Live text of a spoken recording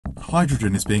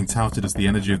Hydrogen is being touted as the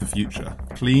energy of the future,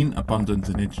 clean, abundant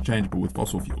and interchangeable with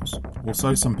fossil fuels, or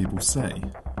so some people say.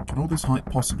 Can all this hype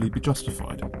possibly be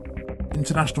justified?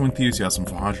 International enthusiasm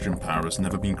for hydrogen power has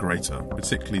never been greater,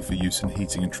 particularly for use in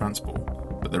heating and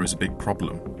transport, but there is a big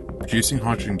problem: producing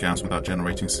hydrogen gas without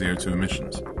generating CO2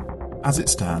 emissions. As it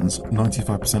stands,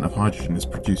 95% of hydrogen is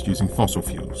produced using fossil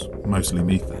fuels, mostly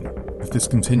methane. If this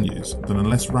continues, then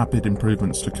unless rapid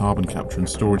improvements to carbon capture and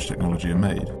storage technology are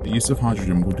made, the use of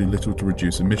hydrogen will do little to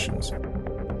reduce emissions.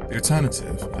 The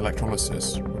alternative,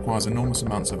 electrolysis, requires enormous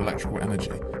amounts of electrical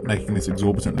energy, making this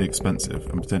exorbitantly expensive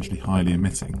and potentially highly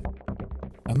emitting.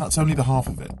 And that's only the half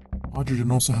of it.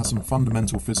 Hydrogen also has some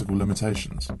fundamental physical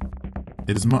limitations.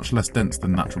 It is much less dense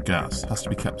than natural gas, has to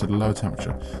be kept at a lower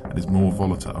temperature, and is more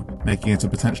volatile, making it a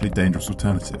potentially dangerous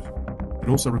alternative. It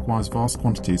also requires vast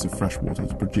quantities of fresh water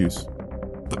to produce.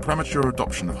 The premature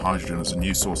adoption of hydrogen as a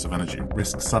new source of energy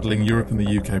risks saddling Europe and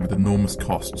the UK with enormous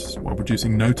costs, while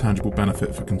producing no tangible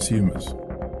benefit for consumers.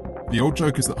 The old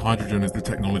joke is that hydrogen is the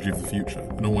technology of the future,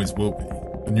 and always will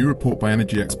be. A new report by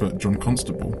energy expert John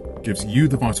Constable gives you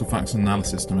the vital facts and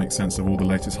analysis to make sense of all the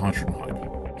latest hydrogen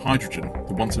hype. Hydrogen,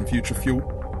 the once and future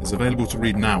fuel, is available to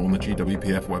read now on the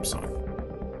GWPF website.